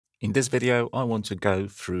In this video, I want to go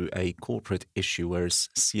through a corporate issuer's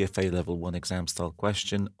CFA Level 1 exam style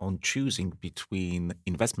question on choosing between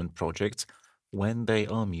investment projects when they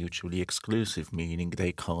are mutually exclusive, meaning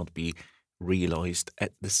they can't be realized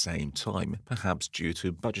at the same time, perhaps due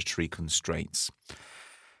to budgetary constraints.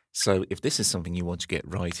 So if this is something you want to get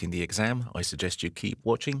right in the exam, I suggest you keep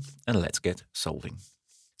watching and let's get solving.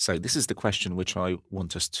 So this is the question which I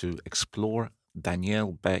want us to explore.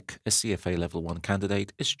 Danielle Beck, a CFA Level 1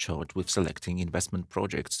 candidate, is charged with selecting investment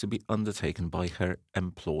projects to be undertaken by her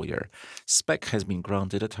employer. SPEC has been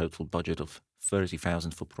granted a total budget of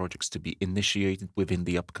 $30,000 for projects to be initiated within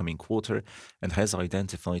the upcoming quarter and has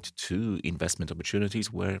identified two investment opportunities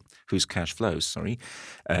whose cash flows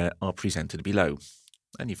are presented below.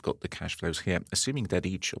 And you've got the cash flows here, assuming that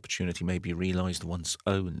each opportunity may be realized once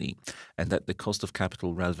only, and that the cost of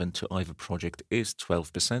capital relevant to either project is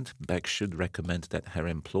 12%. Beck should recommend that her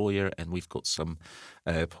employer, and we've got some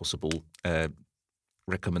possible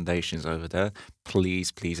recommendations over there.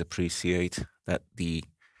 Please appreciate that the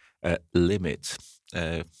limit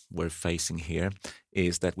we're facing here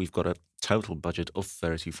is that we've got a total budget of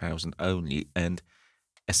 30,000 only, and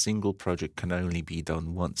a single project can only be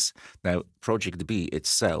done once. Now, Project B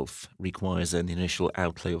itself requires an initial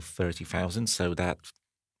outlay of 30,000, so that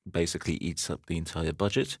basically eats up the entire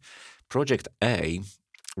budget. Project A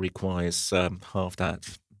requires half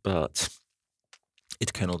that, but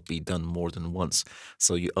it cannot be done more than once.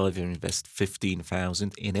 So you either invest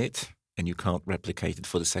 15,000 in it, and you can't replicate it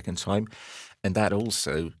for the second time, and that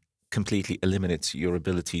also completely eliminates your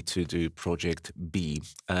ability to do Project B.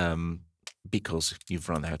 Because you've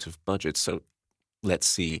run out of budget. So let's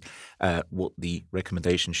see what the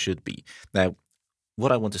recommendation should be. Now,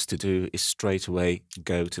 what I want us to do is straight away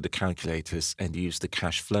go to the calculators and use the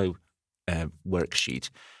cash flow worksheet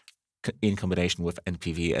in combination with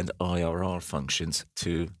NPV and IRR functions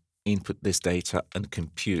to input this data and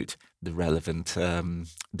compute the relevant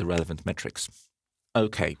metrics.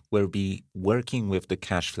 Okay, we'll be working with the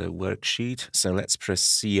cash flow worksheet. So let's press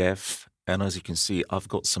CF. And as you can see, I've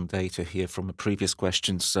got some data here from a previous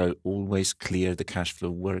question, so always clear the cash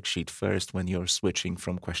flow worksheet first when you're switching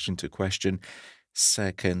from question to question.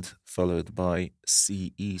 Second, followed by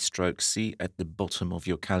CE/C at the bottom of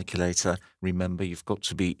your calculator. Remember, you've got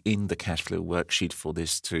to be in the cash flow worksheet for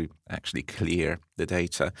this to actually clear the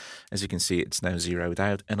data. As you can see, it's now zeroed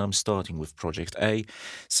out, and I'm starting with Project A.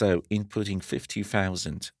 So inputting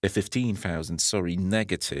 15,000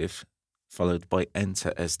 negative, followed by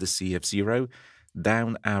enter as the CF0,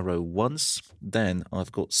 down arrow once, then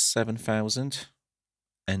I've got 7,000,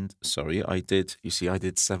 and sorry, I did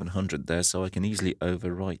 700 there, so I can easily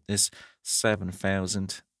overwrite this,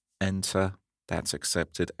 7,000, enter, that's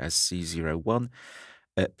accepted as C01,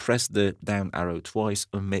 press the down arrow twice,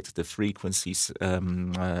 omit the frequencies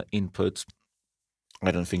input.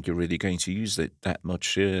 I don't think you're really going to use it that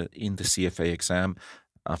much in the CFA exam.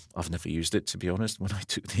 I've never used it, to be honest, when I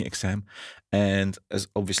took the exam. And as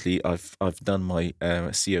obviously I've done my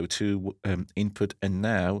CO2 input, and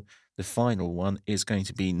now the final one is going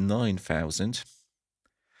to be 9,000,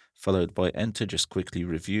 followed by enter. Just quickly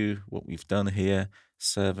review what we've done here.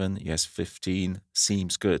 7, yes, 15,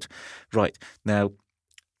 seems good. Right, now,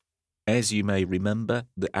 as you may remember,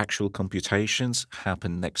 the actual computations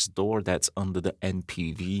happen next door. That's under the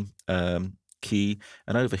NPV key.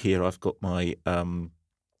 And over here,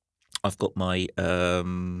 I'm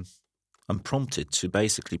prompted to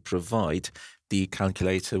basically provide the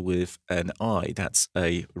calculator with an I, that's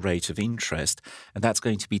a rate of interest, and that's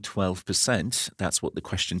going to be 12%. That's what the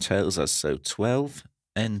question tells us. So 12,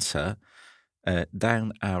 enter,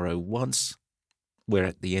 down arrow once, we're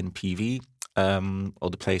at the NPV, or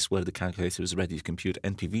the place where the calculator is ready to compute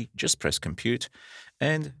NPV, just press compute,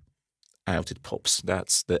 and out it pops.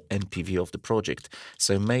 That's the NPV of the project.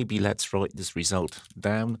 So maybe let's write this result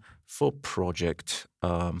down for project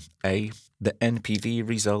A. The NPV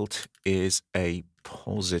result is a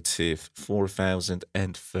positive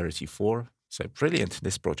 4,034. So brilliant.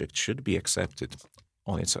 This project should be accepted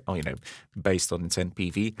on its, based on its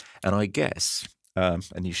NPV. And I guess,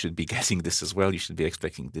 and you should be guessing this as well, you should be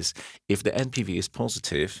expecting this. If the NPV is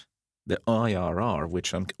positive, the IRR,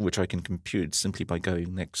 which I can compute simply by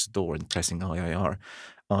going next door and pressing IRR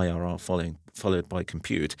followed by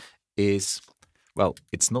compute, is, well,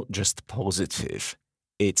 it's not just positive,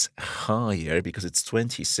 it's higher because it's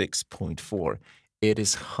 26.4. It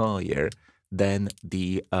is higher than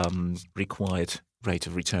the required rate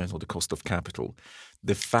of return or the cost of capital.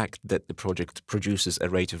 The fact that the project produces a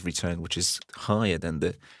rate of return which is higher than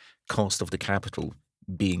the cost of the capital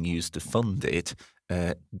being used to fund it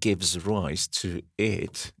gives rise to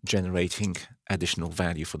it generating additional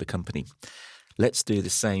value for the company. Let's do the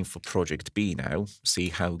same for project B now, see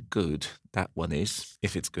how good that one is,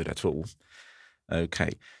 if it's good at all.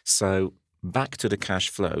 Okay, so back to the cash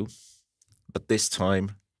flow, but this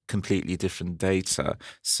time completely different data.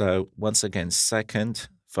 So once again, second,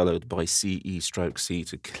 followed by CE/C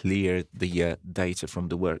to clear the data from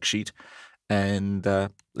the worksheet. And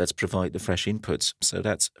let's provide the fresh inputs. So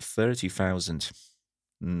that's 30,000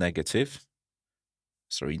 negative,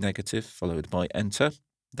 followed by enter,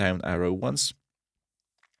 down arrow once,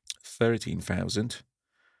 13,000,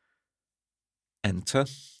 enter,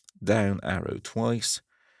 down arrow twice,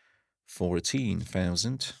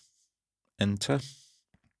 14,000, enter,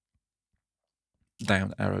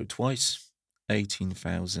 down arrow twice,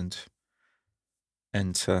 18,000,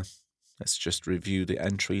 enter. Let's just review the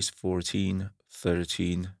entries, 14,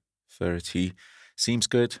 13, 30. Seems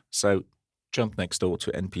good. So jump next door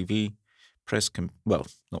to NPV, not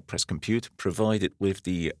press compute, provide it with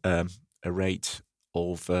the a rate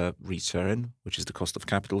of return, which is the cost of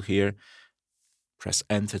capital here. Press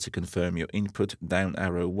enter to confirm your input, down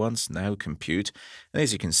arrow once, now compute. And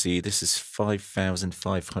as you can see, this is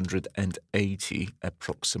 5,580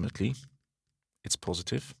 approximately. It's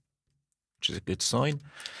positive, which is a good sign.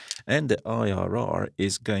 And the IRR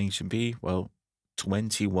is going to be, well,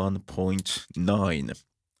 21.9.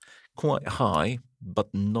 Quite high,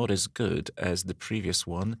 but not as good as the previous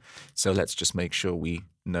one. So let's just make sure we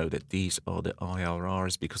know that these are the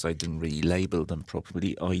IRRs, because I didn't really label them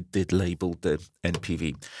properly. I did label the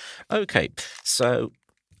NPV. Okay, so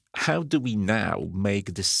how do we now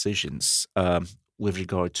make decisions with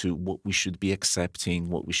regard to what we should be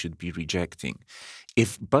accepting, what we should be rejecting?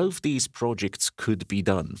 If both these projects could be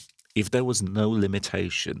done, if there was no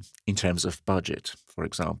limitation in terms of budget, for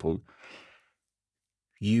example,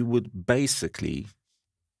 you would basically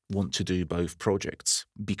want to do both projects,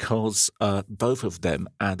 because both of them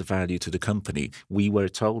add value to the company. We were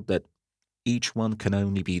told that each one can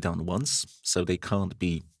only be done once, so they can't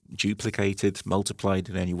be duplicated, multiplied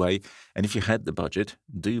in any way. And if you had the budget,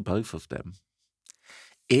 do both of them.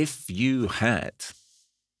 If you had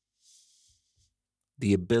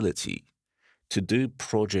the ability to do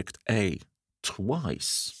project A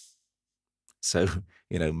twice, so,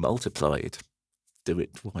 multiply it, do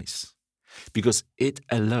it twice, because it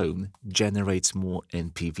alone generates more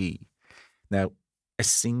NPV. Now, a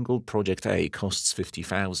single project A costs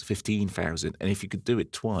 15,000, and if you could do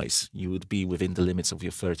it twice, you would be within the limits of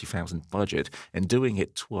your 30,000 budget, and doing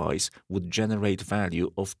it twice would generate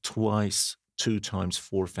value of 2 times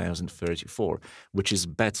 4,034, which is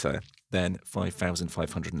better than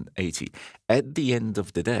 5,580. At the end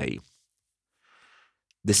of the day,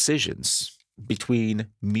 decisions between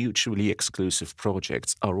mutually exclusive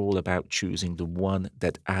projects are all about choosing the one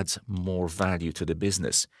that adds more value to the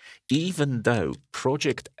business, even though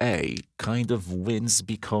project A kind of wins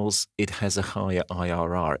because it has a higher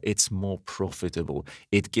IRR, it's more profitable,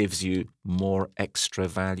 it gives you more extra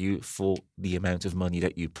value for the amount of money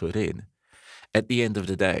that you put in. At the end of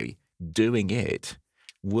the day, doing it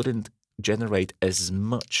wouldn't generate as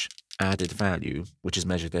much added value, which is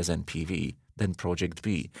measured as NPV, than project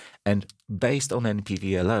B. And based on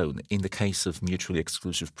NPV alone, in the case of mutually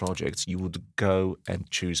exclusive projects, you would go and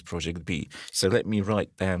choose project B. So let me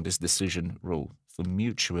write down this decision rule. For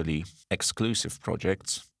mutually exclusive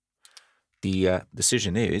projects, the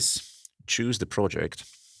decision is choose the project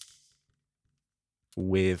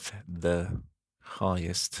with the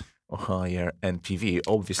highest or higher NPV,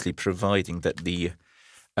 obviously providing that the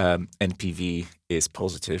NPV is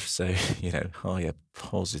positive, so, higher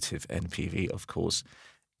positive NPV, of course.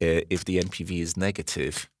 If the NPV is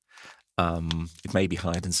negative, it may be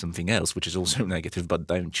higher than something else, which is also negative, but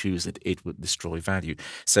don't choose it. It would destroy value.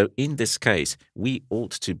 So in this case, we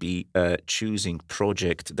ought to be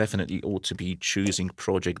definitely ought to be choosing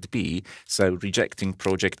project B, so rejecting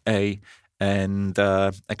project A and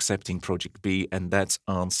accepting project B, and that's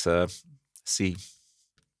answer C.